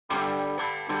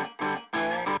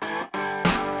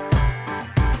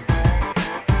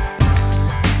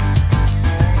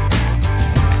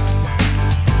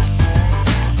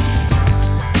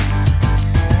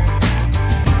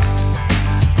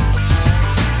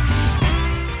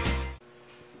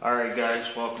Alright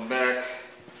guys, welcome back.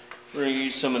 We're going to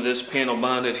use some of this panel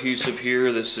bond adhesive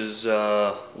here. This is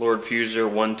Lord Fusor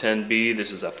 110B.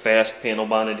 This is a fast panel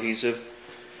bond adhesive.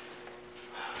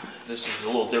 This is a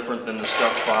little different than the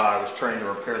stuff I was trying to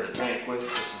repair the tank with.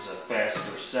 This is a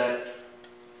faster set.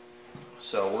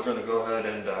 So we're going to go ahead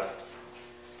and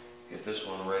get this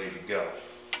one ready to go.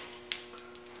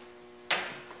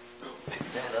 I'll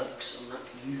pick that up because I'm not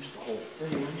going to use the whole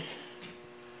thing.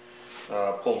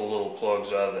 Pull the little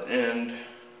plugs out of the end.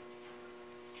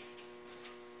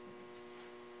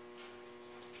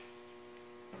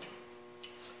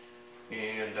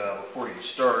 And before you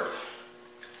start,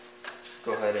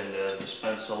 go ahead and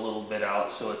dispense a little bit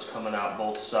out so it's coming out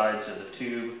both sides of the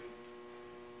tube.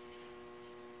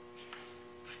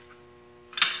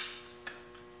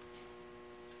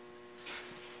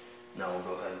 Now we'll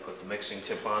go ahead and put the mixing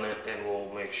tip on it, and we'll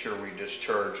make sure we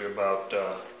discharge about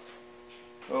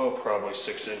probably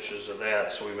 6 inches of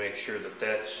that, so we make sure that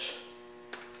that's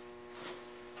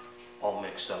all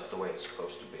mixed up the way it's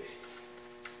supposed to be.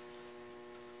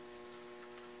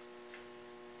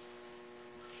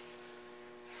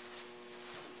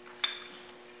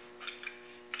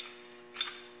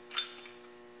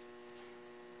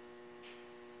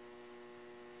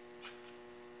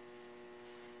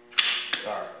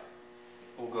 Alright,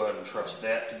 we'll go ahead and trust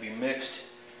that to be mixed.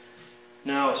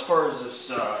 Now, as far as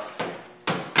this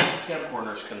cab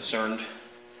corner is concerned,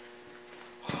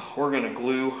 we're going to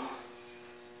glue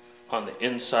on the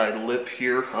inside lip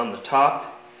here on the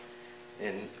top,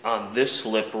 and on this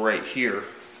lip right here,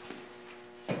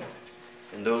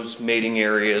 and those mating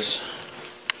areas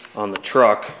on the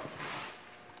truck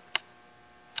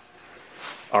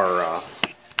are I'm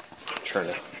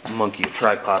trying to monkey a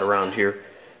tripod around here.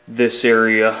 This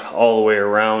area all the way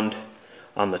around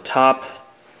on the top,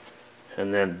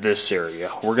 and then this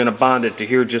area. We're going to bond it to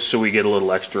here just so we get a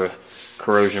little extra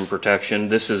corrosion protection.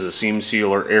 This is a seam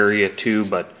sealer area too,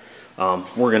 but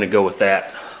we're going to go with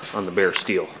that on the bare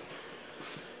steel.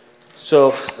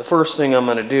 So the first thing I'm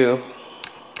going to do,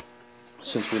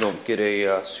 since we don't get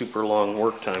a super long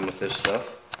work time with this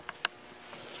stuff,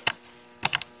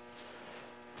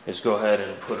 is go ahead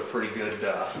and put a pretty good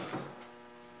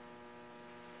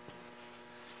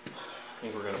I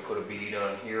think we're going to put a bead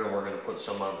on here, and we're going to put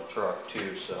some on the truck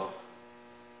too. So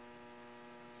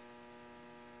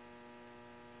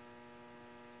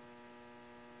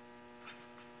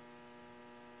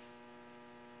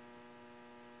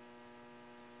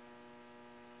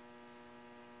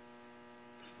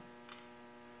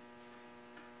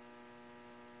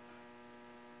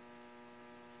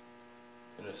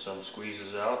and if some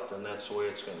squeezes out, then that's the way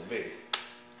it's going to be.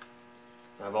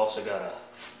 I've also got a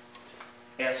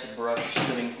acid brush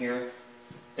sitting here.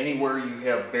 Anywhere you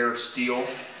have bare steel,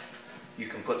 you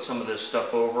can put some of this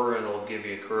stuff over and it'll give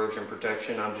you corrosion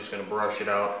protection. I'm just going to brush it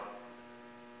out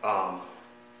a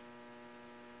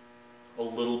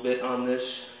little bit on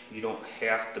this. You don't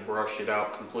have to brush it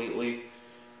out completely.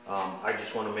 I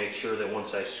just want to make sure that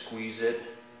once I squeeze it,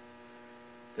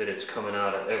 that it's coming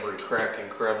out of every crack and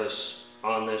crevice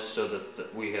on this, so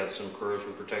that we have some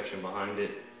corrosion protection behind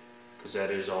it, because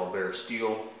that is all bare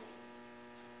steel.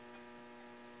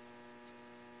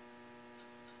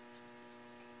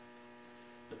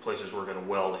 The places we're going to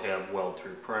weld have weld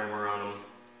through primer on them.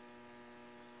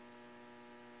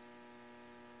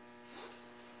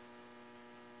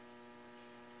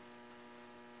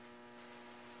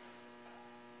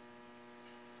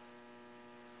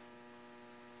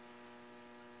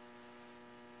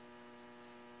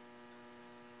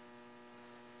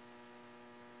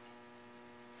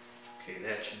 Okay,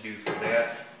 that should do for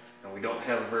that. Now, we don't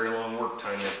have a very long work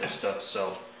time with this stuff,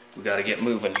 so we got to get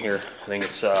moving here. I think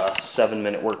it's a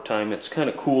 7-minute work time. It's kind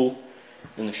of cool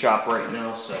in the shop right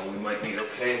now, so we might be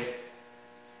okay.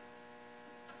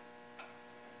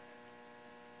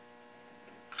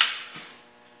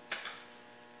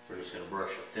 We're just going to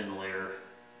brush a thin layer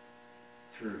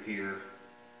through here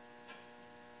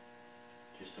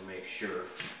just to make sure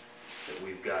that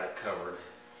we've got it covered.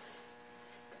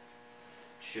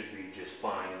 It should be just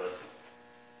fine, but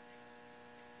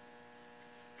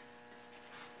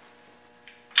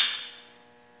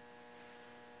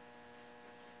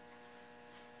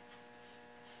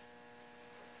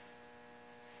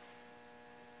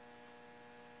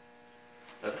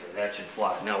okay, that should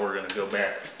fly. Now we're going to go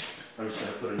back. I'm just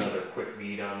going to put another quick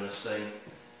bead on this thing.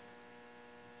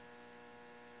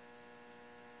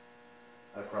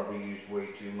 I probably used way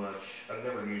too much. I've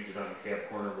never used it on a cab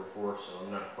corner before, so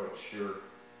I'm not quite sure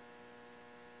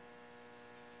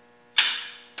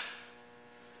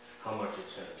how much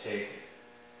it's going to take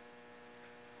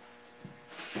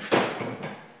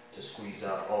to to squeeze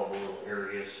out all the little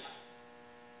areas.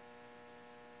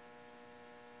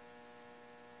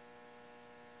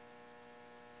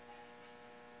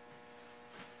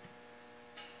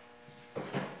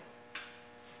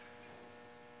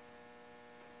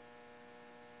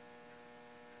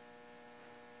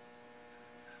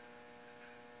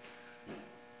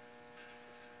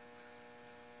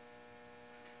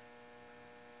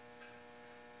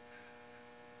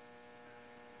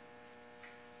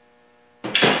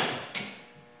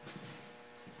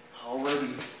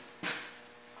 Already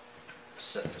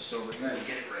set this over here and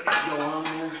get it ready to go on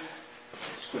there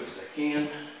as quick as I can.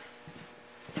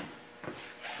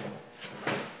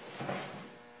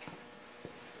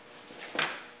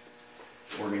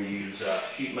 We're going to use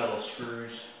sheet metal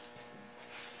screws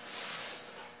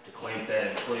to clamp that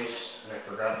in place, and I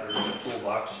forgot they're in the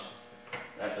toolbox.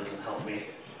 That doesn't help me.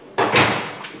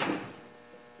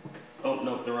 Oh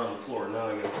no, they're on the floor. Now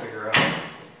I got to figure out.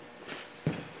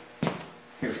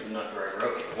 Here's the nut driver.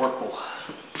 Okay, we're cool.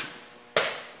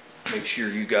 Make sure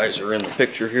you guys are in the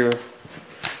picture here.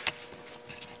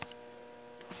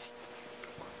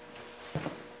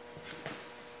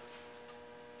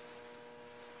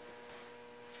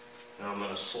 Now I'm going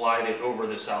to slide it over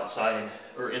this outside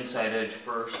or inside edge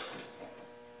first.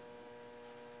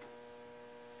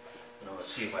 And I'm going to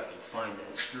see if I can find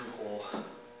that screw hole.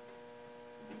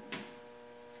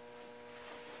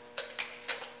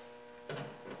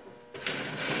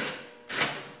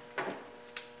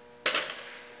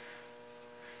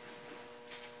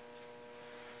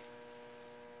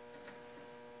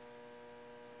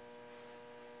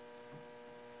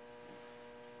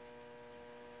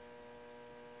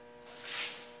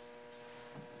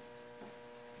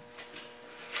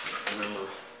 Remember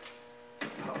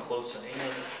how close I am.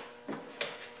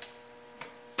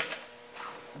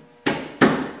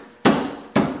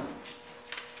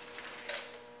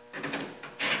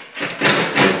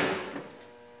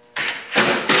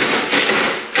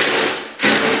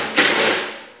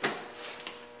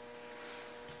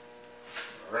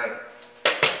 Alright,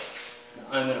 now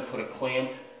I'm going to put a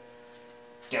clamp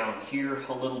down here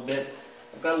a little bit.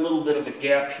 I've got a little bit of a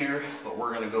gap here, but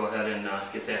we're going to go ahead and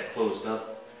get that closed up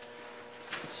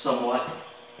somewhat,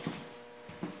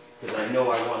 because I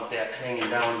know I want that hanging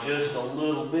down just a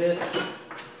little bit.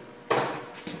 The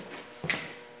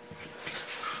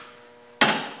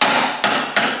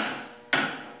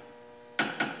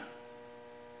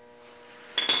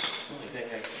only thing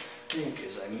I think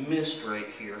is I missed right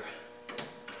here.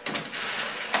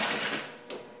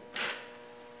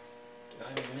 Did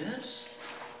I miss?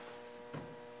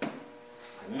 I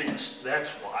missed,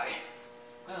 that's why.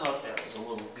 I thought that was a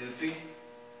little goofy.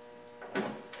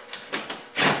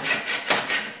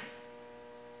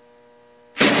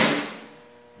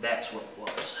 That's what it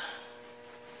was.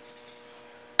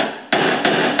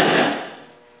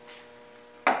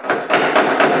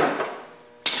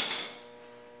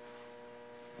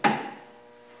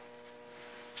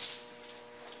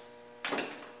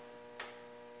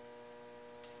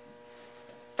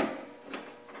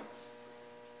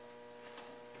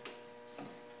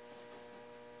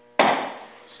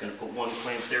 Just going to put one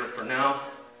clamp there for now.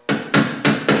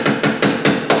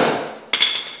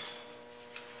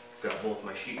 Got both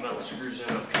my sheet metal screws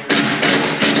in up here.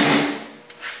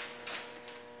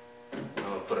 I'm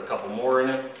going to put a couple more in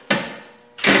it.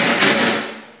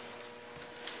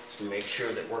 Just to make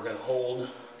sure that we're going to hold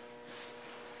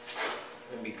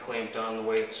and be clamped on the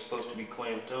way it's supposed to be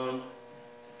clamped on.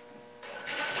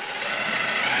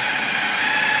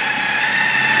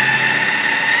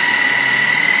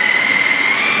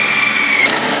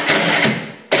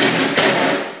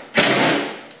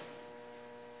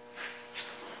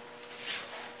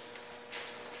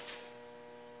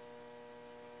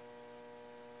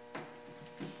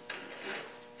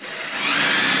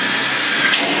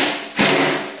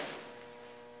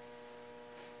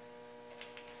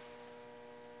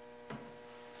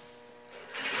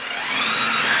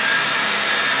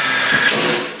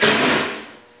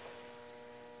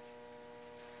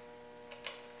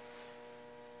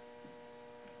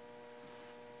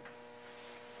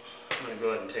 I'm going to go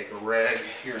ahead and take a rag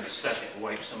here in a second and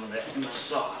wipe some of that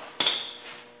mess off.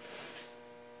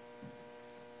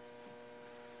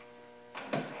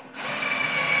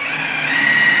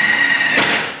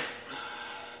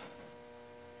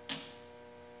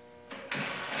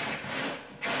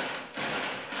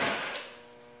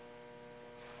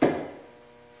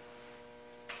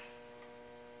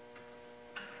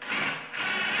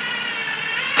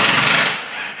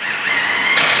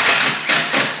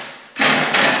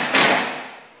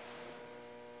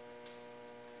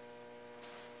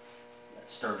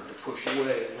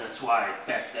 That's why I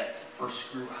backed that first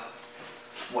screw out.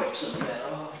 Wipe some of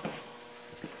that off.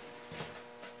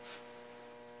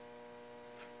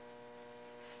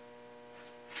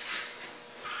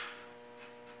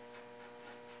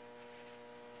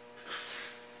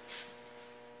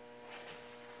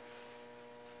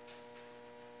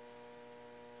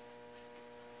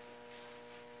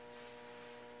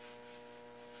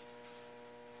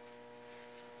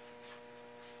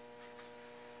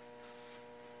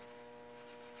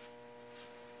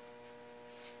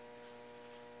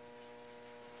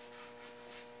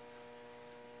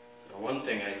 One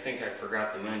thing I think I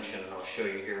forgot to mention, and I'll show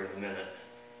you here in a minute,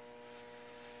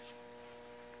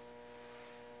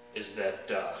 is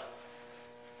that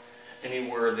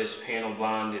anywhere this panel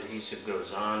bond adhesive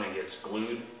goes on and gets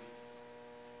glued,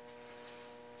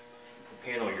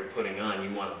 the panel you're putting on,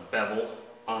 you want a bevel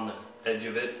on the edge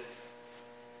of it,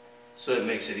 so it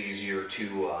makes it easier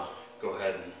to go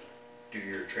ahead and do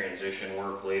your transition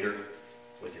work later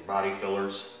with your body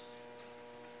fillers.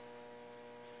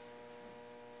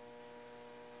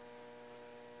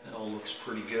 That all looks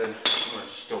pretty good. I'm going to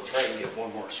still try to get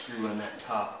one more screw in that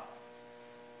top.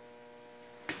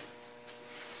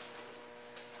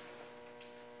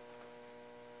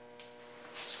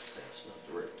 So that's not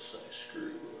the right size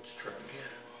screw. Let's try again.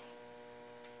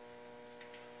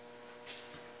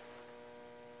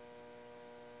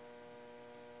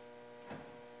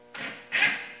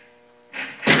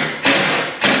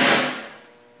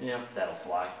 Yeah, that'll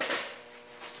fly.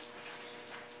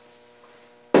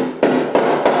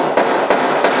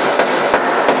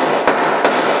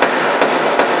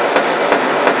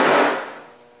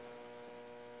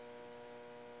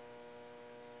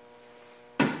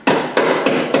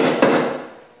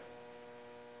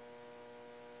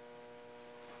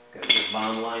 Got the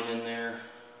bond line in there.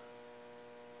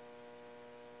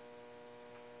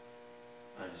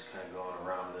 I'm just kind of going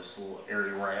around this little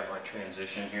area where I have my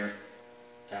transition here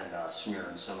and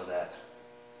smearing some of that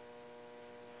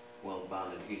weld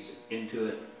bond adhesive into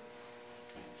it.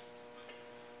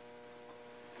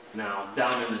 Now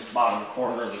down in this bottom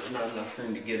corner there's not enough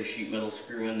room to get a sheet metal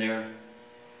screw in there,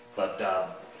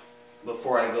 but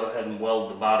before I go ahead and weld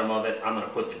the bottom of it, I'm going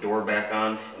to put the door back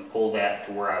on and pull that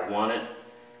to where I want it,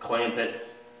 clamp it,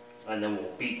 and then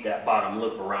we'll beat that bottom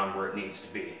lip around where it needs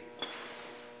to be.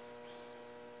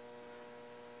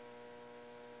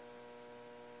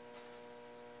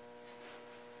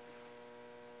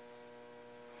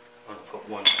 I'm going to put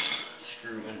one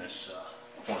screw in this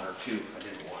corner too. I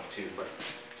didn't want to, but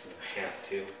I have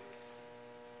to.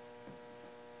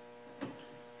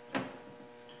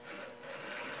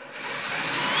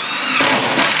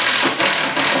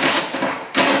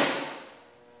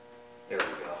 There we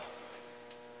go.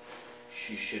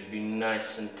 She should be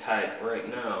nice and tight right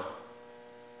now.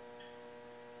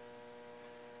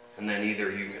 And then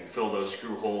either you can fill those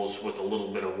screw holes with a little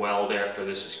bit of weld after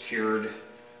this is cured,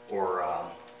 or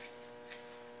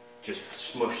just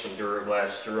smush some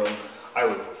Duraglass through them. I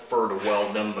would prefer to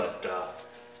weld them, but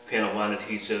panel bond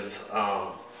adhesive,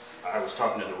 I was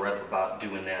talking to the rep about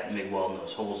doing that and MIG welding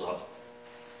those holes up,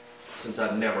 since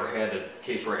I've never had a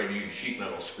case where I had to use sheet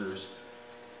metal screws.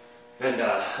 And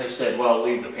I said, well,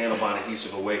 leave the panel bond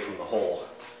adhesive away from the hole.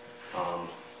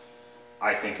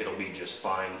 I think it'll be just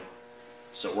fine.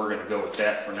 So we're going to go with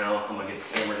that for now. I'm going to get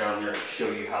the camera down there to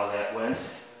show you how that went,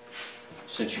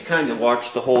 since you kind of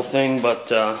watched the whole thing,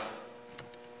 but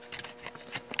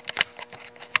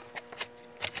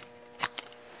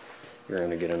you're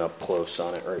going to get an up close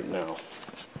on it right now.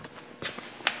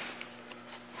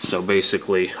 So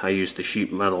basically, I used the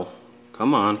sheet metal,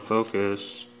 come on,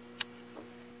 focus,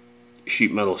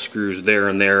 sheet metal screws there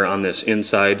and there on this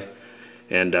inside,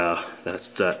 and that's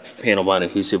that panel bond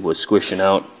adhesive was squishing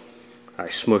out. I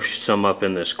smushed some up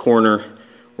in this corner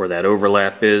where that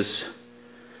overlap is,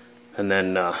 and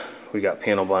then we got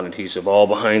panel bond adhesive all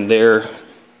behind there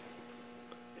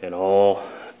and all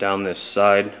down this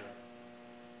side.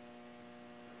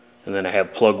 And then I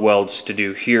have plug welds to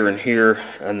do here and here,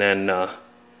 and then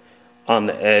on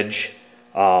the edge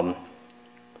I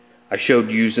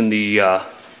showed using the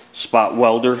spot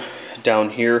welder down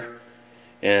here,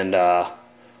 and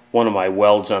one of my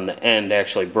welds on the end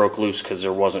actually broke loose because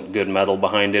there wasn't good metal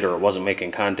behind it, or it wasn't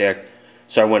making contact.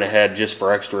 So I went ahead, just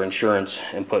for extra insurance,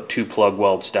 and put 2 plug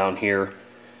welds down here,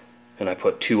 and I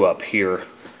put 2 up here.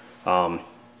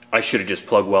 I should have just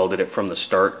plug welded it from the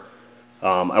start.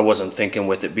 I wasn't thinking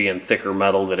with it being thicker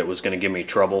metal that it was going to give me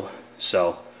trouble.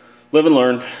 So live and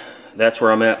learn. That's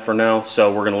where I'm at for now.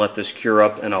 So we're going to let this cure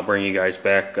up, and I'll bring you guys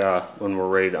back when we're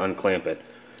ready to unclamp it.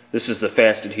 This is the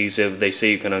fast adhesive. They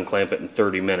say you can unclamp it in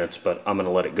 30 minutes, but I'm going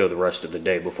to let it go the rest of the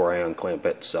day before I unclamp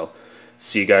it. So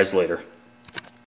See you guys later.